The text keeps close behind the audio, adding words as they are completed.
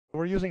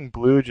We're using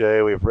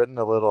BlueJ. We've written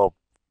a little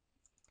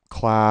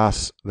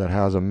class that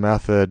has a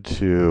method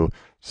to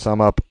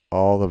sum up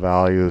all the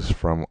values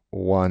from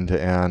 1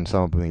 to n,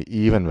 sum up the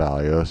even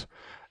values.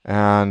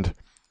 And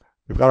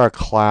we've got our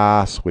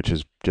class, which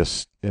is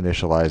just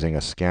initializing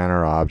a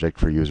scanner object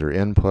for user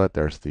input.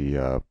 There's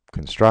the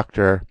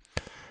constructor.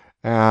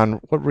 And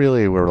what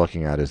really we're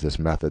looking at is this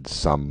method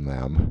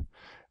sumThem,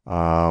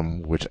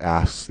 which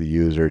asks the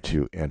user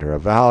to enter a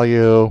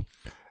value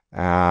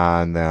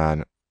and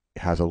then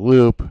has a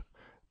loop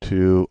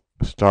to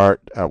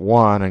start at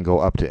 1 and go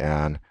up to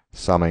n,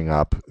 summing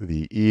up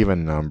the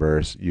even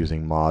numbers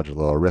using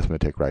modulo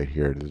arithmetic right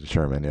here to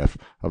determine if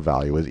a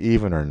value is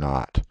even or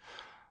not.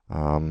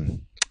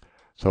 Um,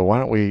 so why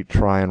don't we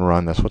try and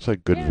run this? What's a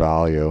good Yeah.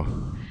 value?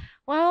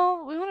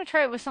 Well, we want to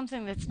try it with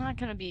something that's not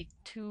going to be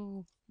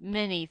too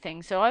many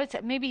things. So I would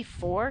say maybe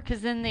four,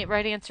 because then the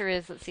right answer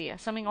is, let's see,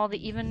 summing all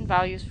the even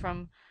values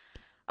from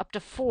up to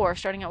four,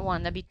 starting at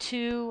one. That'd be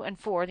two and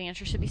four. The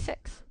answer should be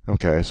six.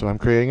 Okay, so I'm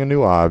creating a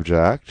new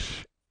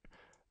object,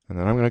 and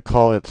then I'm going to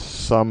call it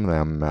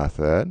sumThem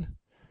method.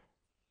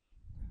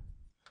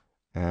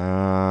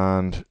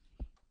 And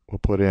we'll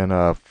put in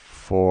a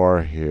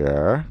 4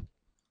 here.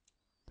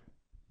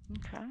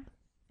 Okay.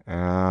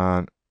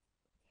 And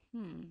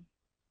Hmm.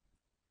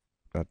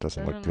 that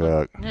doesn't look Doesn't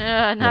look, good.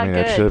 I not mean,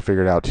 it should good. have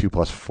figured out 2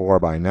 plus 4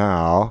 by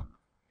now.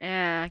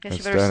 Yeah, I guess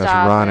you better Instead, it's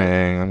stop it.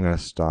 running. I'm going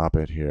to stop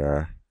it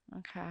here.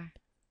 Okay.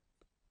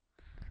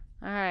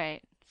 All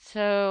right.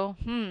 So,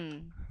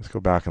 Let's go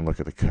back and look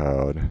at the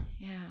code.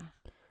 yeah.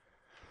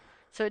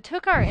 So it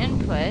took our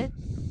input.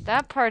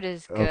 That part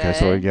is Okay,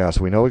 so good. yeah,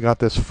 so we know we got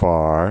this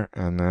far,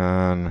 and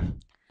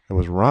then it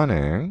was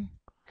running.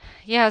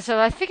 Yeah, so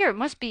I figure it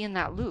must be in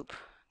that loop,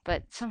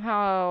 but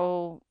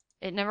somehow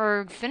it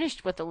never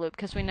finished with the loop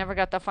because we never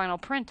got the final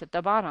print at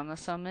the bottom. The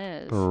sum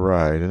is.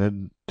 Right, and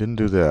it didn't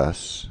do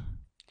this.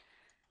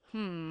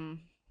 Hmm.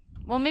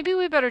 Well, maybe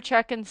we better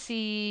check and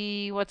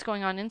see what's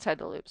going on inside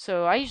the loop.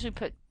 So I usually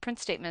put print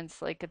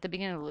statements like at the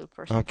beginning of the loop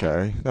or something.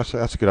 Okay, that's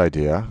a good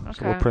idea.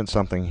 So we'll Okay. print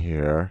something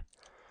here.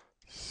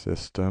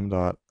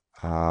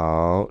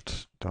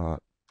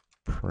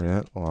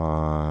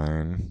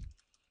 System.out.println.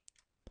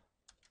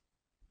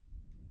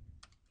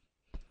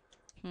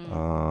 Hmm.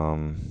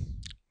 Um,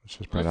 let's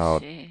just print Let's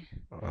out. see.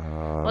 Uh,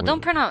 Well, we,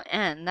 don't print out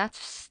n.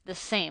 That's the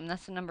same.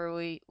 That's the number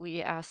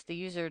we asked the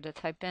user to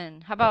type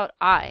in. How about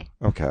I?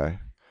 okay.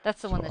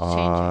 That's the one So that's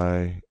changing.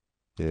 I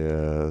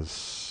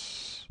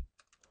is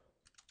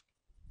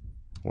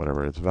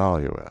whatever its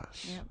value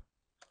is. Yep.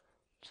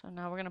 So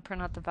now we're gonna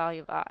print out the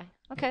value of I.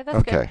 Okay,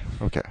 that's good.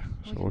 Okay.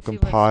 We So can we'll see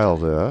what's compile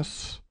doing.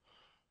 this.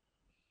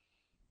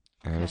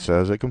 And it Okay.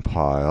 says it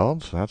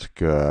compiled, so that's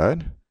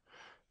good.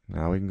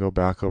 Now we can go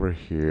back over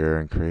here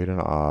and create an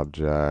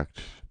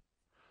object.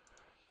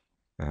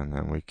 And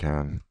then we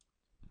can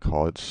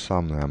call it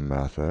sumThem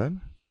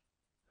method.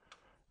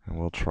 And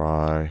we'll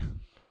try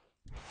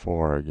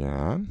 4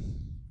 again.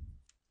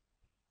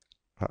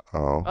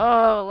 Uh-oh.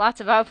 Oh, lots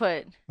of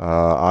output.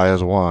 I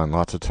is 1,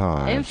 lots of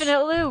times.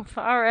 Infinite loop.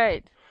 All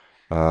right.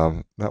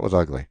 That was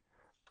ugly.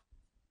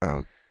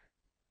 Oh,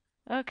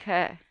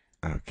 Okay.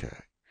 okay.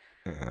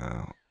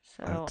 Now,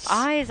 So that's,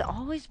 I is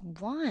always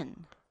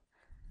one.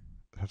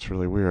 that's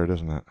really weird,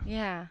 isn't it?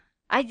 Yeah.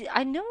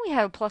 I know we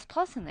have a plus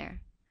plus in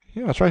there.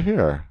 Yeah, it's right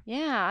here.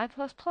 Yeah, I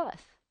plus plus.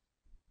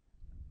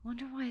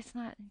 Wonder why it's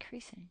not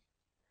increasing.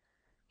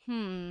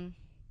 Hmm.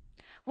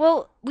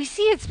 Well, we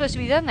see it's supposed to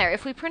be done there.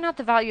 If we print out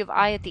the value of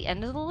I at the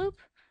end of the loop,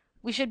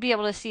 we should be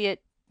able to see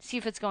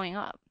if it's going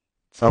up.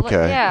 So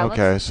yeah, let's.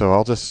 Okay, so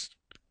I'll just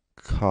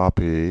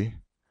copy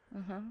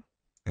Uh-huh.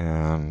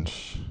 and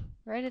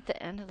Right at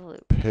the end of the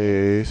loop.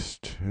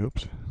 paste.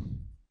 Oops.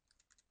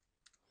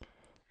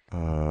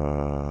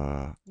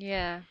 Uh,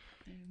 Yeah.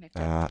 Make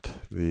that. at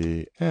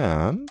the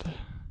end,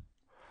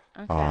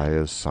 I Okay.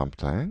 is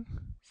something.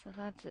 So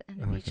that's the end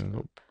And of we each can go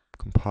loop.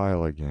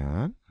 compile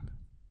again.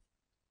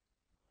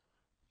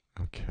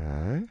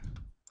 Okay.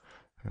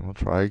 And we'll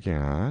try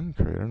again.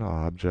 Create an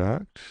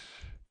object.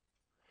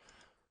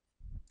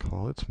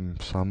 Call it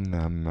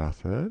sumThem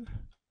method.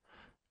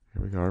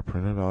 Here we go, our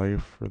printed value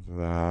for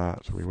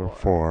that. So we were Four.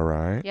 4,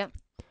 right? Yep.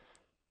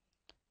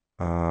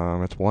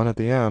 It's 1 at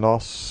the end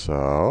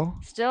also.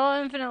 Still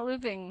infinite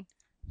looping.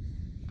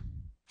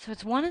 So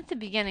it's one at the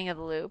beginning of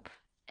the loop,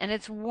 and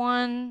it's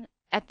one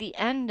at the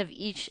end of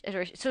each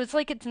iteration. So it's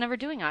like it's never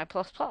doing I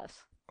plus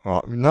plus.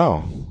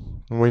 No.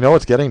 We know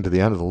it's getting to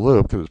the end of the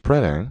loop because it's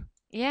printing.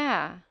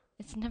 Yeah,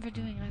 it's never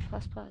doing I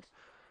plus plus.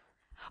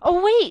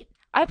 Oh wait,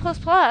 I plus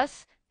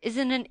plus is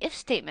in an if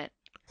statement,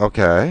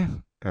 Okay.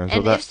 And so and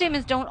if that.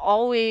 statements don't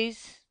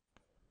always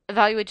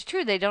evaluate to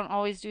true. They don't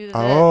always do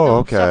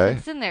Oh, the stuff okay.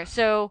 that's in there.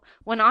 So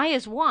when I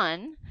is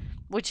one,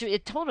 which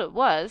it told it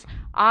was,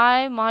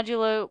 I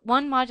modulo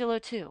one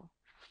modulo two.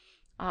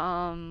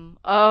 One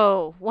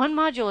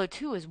modulo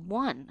two is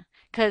one,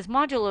 because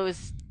modulo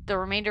is the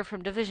remainder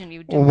from division.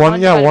 You do One,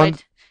 one yeah, divided by one.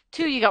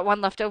 two, you got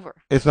one left over.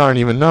 It's not an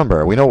even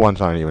number. We know one's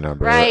not an even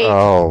number. Right.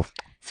 Oh,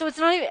 So it's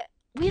not even.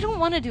 We don't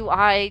want to do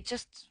I.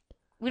 Just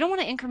we don't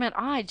want to increment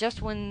I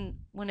just when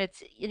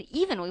it's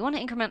even. We want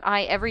to increment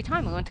I every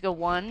time. We want to go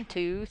 1,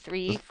 2,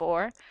 3,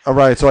 4. All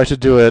right, so I should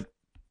do it.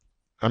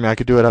 I mean, I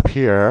could do it up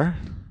here.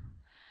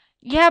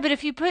 Yeah, but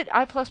if you put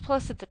I plus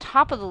plus at the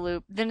top of the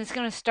loop, then it's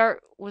going to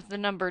start with the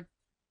number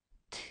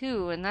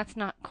 2, and that's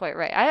not quite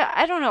right.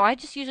 I don't know. I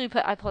just usually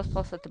put I plus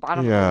plus at the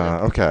bottom of the Yeah,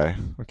 loop. okay.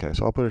 Okay,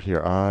 so I'll put it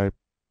here. I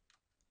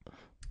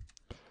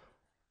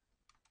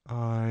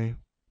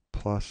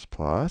plus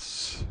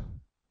plus.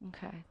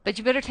 Okay. But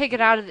you better take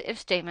it out of the if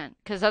statement,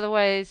 because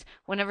otherwise,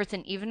 whenever it's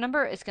an even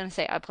number, it's going to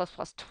say I plus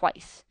plus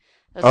twice.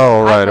 It'll be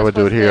Oh, I right, I plus would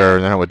do plus it here, there.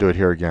 and then I would do it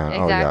here again.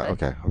 Oh, yeah,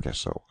 Exactly. okay, okay,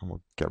 so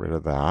we'll get rid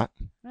of that.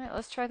 All right,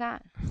 let's try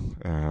that.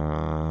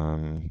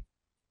 And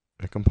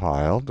it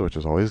compiled, which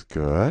is always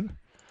good.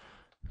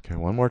 Okay,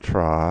 one more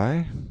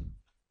try.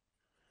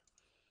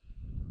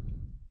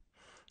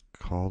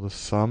 Call the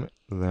sum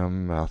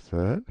them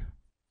method.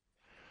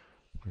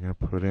 We're going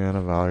to put in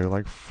a value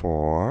like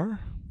 4.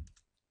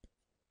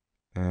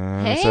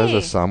 And it says the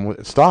Hey, sum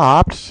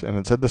stopped, and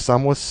it said the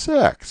sum was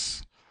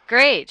 6.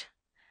 great.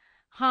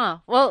 Huh.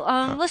 Well,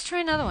 Uh, let's try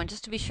another one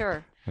just to be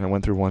sure. and it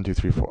went through 1, 2,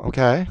 3, 4.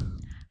 Okay.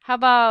 How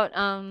about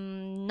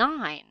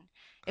 9?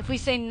 If we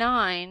say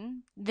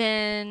 9,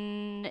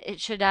 then it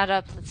should add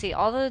up. Let's see,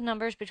 all the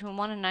numbers between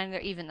 1 and 9,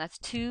 they're even. That's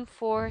 2,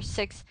 4,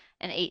 6,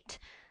 and 8.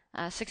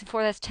 6 and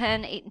 4, that's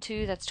 10. 8 and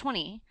 2, that's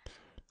 20.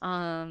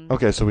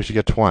 Okay, so we should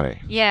get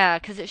 20. Yeah,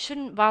 because it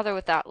shouldn't bother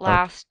with that Okay,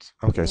 last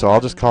okay, so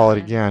I'll just one call it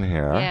then. again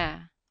here. Yeah,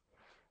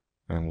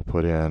 And we'll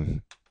put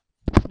in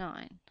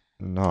 9.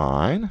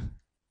 9.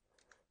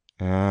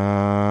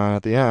 And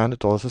at the end, it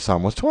told us the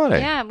sum was 20.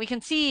 Yeah, we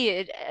can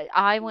see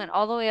I went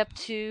all the way up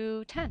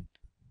to 10.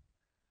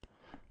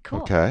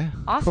 Cool. Okay,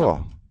 Awesome.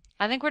 cool.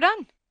 I think we're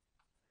done.